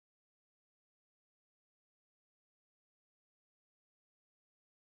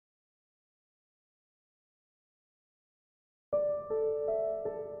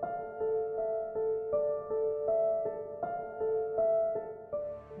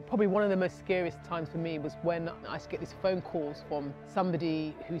Probably one of the most scariest times for me was when I used to get these phone calls from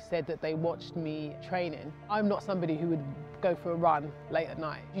somebody who said that they watched me training. I'm not somebody who would go for a run late at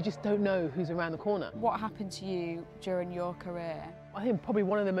night. You just don't know who's around the corner. What happened to you during your career? I think probably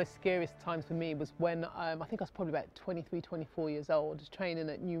one of the most scariest times for me was when I think I was probably about 23, 24 years old, training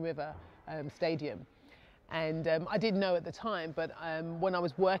at New River Stadium. And I didn't know at the time, but when I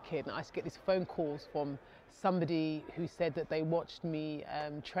was working, I used to get these phone calls from somebody who said that they watched me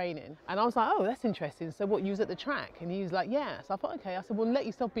training. And I was like, oh, that's interesting. So what, you was at the track? And he was like, yeah. So I thought, okay. I said, well, let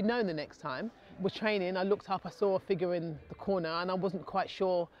yourself be known the next time. We're training, I looked up, I saw a figure in the corner and I wasn't quite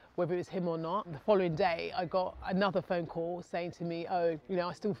sure whether it was him or not. The following day, I got another phone call saying to me, oh, you know,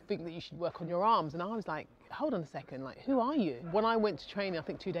 I still think that you should work on your arms. And I was like, hold on a second, like, who are you? When I went to training, I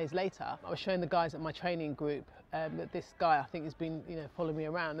think 2 days later, I was showing the guys at my training group that this guy, I think, has been, you know, following me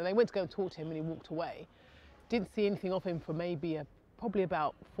around. And they went to go and talk to him and he walked away. Didn't see anything of him for maybe probably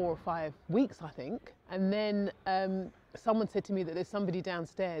about 4 or 5 weeks, I think. And then someone said to me that there's somebody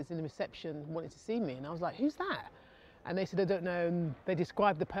downstairs in the reception wanting to see me. And I was like, who's that? And they said, I don't know. And they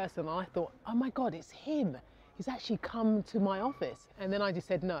described the person. And I thought, oh my God, it's him. He's actually come to my office. And then I just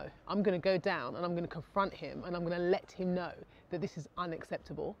said, no, I'm going to go down and I'm going to confront him and I'm going to let him know that this is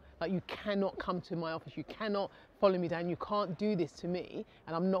unacceptable. Like, you cannot come to my office. You cannot follow me down. You can't do this to me.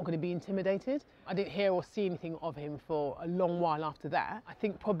 And I'm not going to be intimidated. I didn't hear or see anything of him for a long while after that. I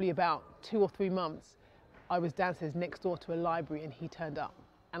think probably about 2 or 3 months, I was downstairs next door to a library and he turned up.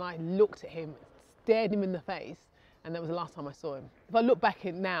 And I looked at him, stared him in the face, and that was the last time I saw him. If I look back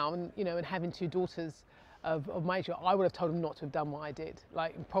at now and, you know, and having 2 daughters of my age, I would have told him not to have done what I did,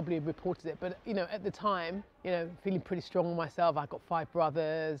 like probably reported it. But, you know, at the time, you know, feeling pretty strong on myself. I've got 5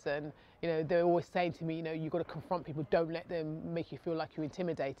 brothers and, you know, they're always saying to me, you know, you've got to confront people, don't let them make you feel like you're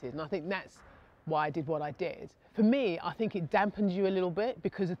intimidated. And I think that's why I did what I did. For me, I think it dampens you a little bit,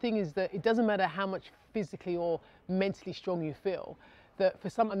 because the thing is that it doesn't matter how much physically or mentally strong you feel, that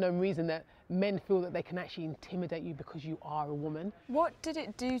for some unknown reason that men feel that they can actually intimidate you because you are a woman. What did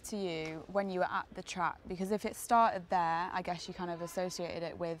it do to you when you were at the track? Because if it started there, I guess you kind of associated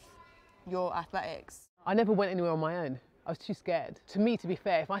it with your athletics. I never went anywhere on my own. I was too scared. To me, to be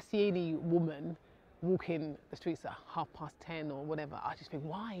fair, if I see any woman walking the streets at 10:30 or whatever, I just think,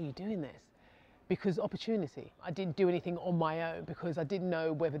 why are you doing this? Because opportunity. I didn't do anything on my own because I didn't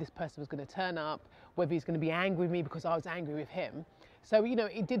know whether this person was going to turn up, whether he's going to be angry with me because I was angry with him. So, you know,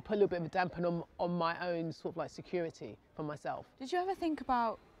 it did put a little bit of a dampen on my own sort of like security for myself. Did you ever think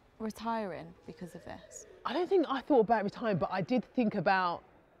about retiring because of this? I don't think I thought about retiring, but I did think about,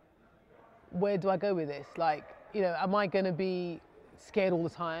 where do I go with this? Like, you know, am I going to be scared all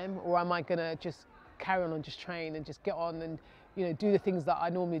the time, or am I going to just carry on and just train and just get on and, you know, do the things that I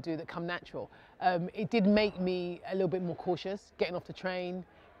normally do that come natural? It did make me a little bit more cautious, getting off the train,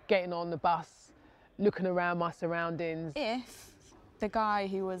 getting on the bus, looking around my surroundings. If the guy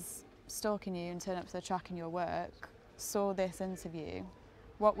who was stalking you and turned up to the track in your work saw this interview,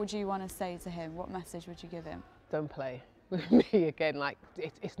 what would you want to say to him? What message would you give him? Don't play with me again. Like,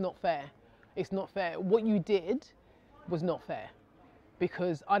 it's not fair. It's not fair. What you did was not fair,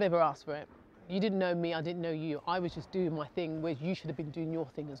 because I never asked for it. You didn't know me, I didn't know you. I was just doing my thing, where you should have been doing your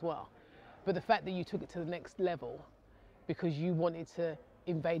thing as well. But the fact that you took it to the next level because you wanted to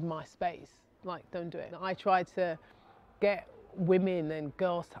invade my space, like, don't do it. I tried to get women and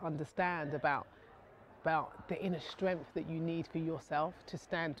girls to understand about the inner strength that you need for yourself to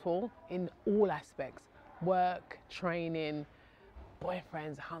stand tall in all aspects: work, training,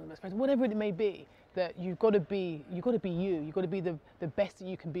 boyfriends, husbands, friends, whatever it may be. That you've got to be you. You've got to be the best that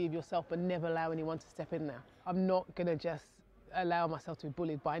you can be of yourself, but never allow anyone to step in there. I'm not going to just allow myself to be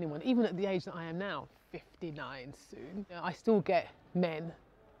bullied by anyone, even at the age that I am now, 59 soon. I still get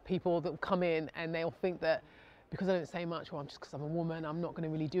people that will come in and they'll think that because I don't say much, or because I'm a woman, I'm not going to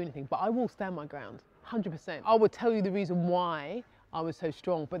really do anything. But I will stand my ground, 100%. I would tell you the reason why I was so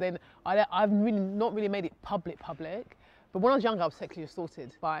strong, but then I've really not really made it public. But when I was younger, I was sexually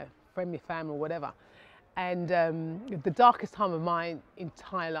assaulted by a friendly family or whatever. And the darkest time of my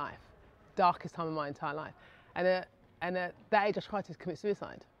entire life. And at that age, I tried to commit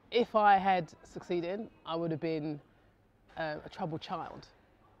suicide. If I had succeeded, I would have been a troubled child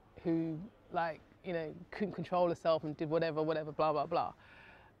who, like, you know, couldn't control herself and did whatever, blah, blah, blah.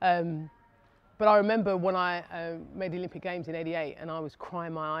 But I remember when I made the Olympic Games in '88 and I was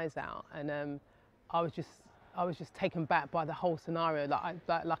crying my eyes out, and I was just taken back by the whole scenario.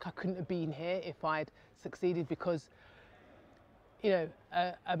 Like I couldn't have been here if I'd succeeded, because, you know,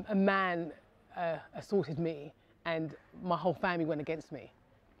 a man assaulted me and my whole family went against me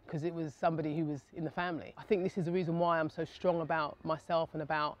because it was somebody who was in the family. I think this is the reason why I'm so strong about myself and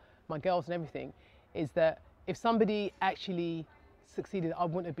about my girls and everything, is that if somebody actually succeeded, I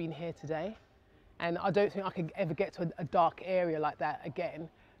wouldn't have been here today. And I don't think I could ever get to a dark area like that again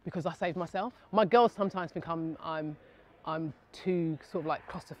because I saved myself. My girls sometimes think I'm too sort of like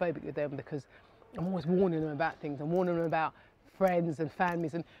claustrophobic with them because I'm always warning them about things. I'm warning them about friends and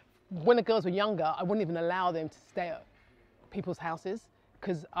families. And when the girls were younger, I wouldn't even allow them to stay at people's houses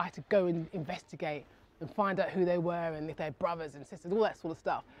because I had to go and investigate and find out who they were and if they're brothers and sisters, all that sort of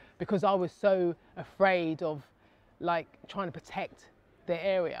stuff, because I was so afraid of like trying to protect their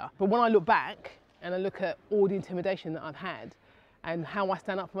area. But when I look back and I look at all the intimidation that I've had and how I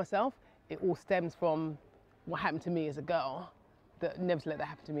stand up for myself, it all stems from what happened to me as a girl, that never to let that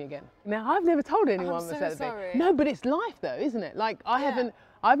happen to me again. Now, I've never told anyone I'm that so sorry. No, but it's life though, isn't it? Like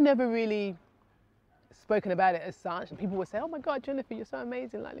I've never really spoken about it as such. And people would say, oh my God, Jennifer, you're so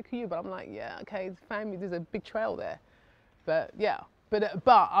amazing, like look at you. But I'm like, yeah, okay, it's family, there's a big trail there. But yeah, but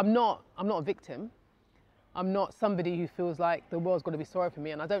I'm not a victim. I'm not somebody who feels like the world's got to be sorry for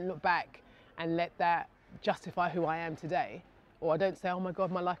me, and I don't look back and let that justify who I am today. Or I don't say, oh my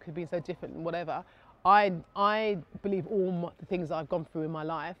God, my life could have been so different and whatever. I believe all the things that I've gone through in my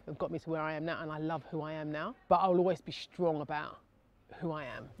life have got me to where I am now, and I love who I am now. But I'll always be strong about who I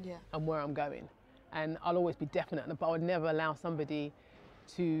am and where I'm going. And I'll always be definite, but I would never allow somebody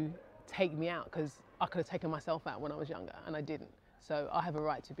to take me out, because I could have taken myself out when I was younger and I didn't. So I have a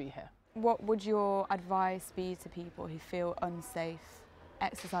right to be here. What would your advice be to people who feel unsafe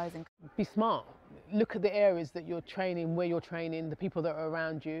exercising? Be smart. Look at the areas that you're training, where you're training, the people that are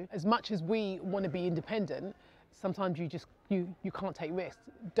around you. As much as we want to be independent, sometimes you can't take risks.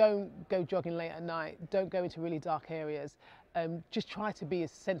 Don't go jogging late at night. Don't go into really dark areas. Just try to be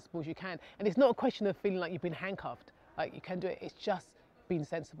as sensible as you can. And it's not a question of feeling like you've been handcuffed, like you can do it. It's just being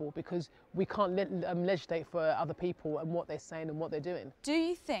sensible, because we can't legislate for other people and what they're saying and what they're doing. Do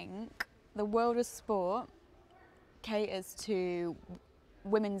you think the world of sport caters to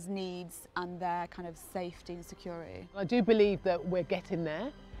women's needs and their kind of safety and security? I do believe that we're getting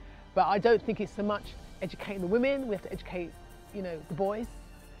there, but I don't think it's so much educating the women. We have to educate, the boys.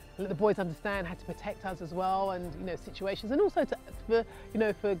 Let the boys understand how to protect us as well, and situations, and also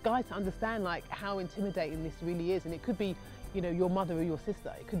for guys to understand like how intimidating this really is. And it could be your mother or your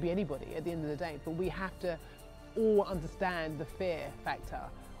sister. It could be anybody at the end of the day. But we have to all understand the fear factor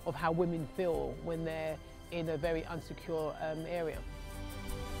of how women feel when they're in a very unsecure area.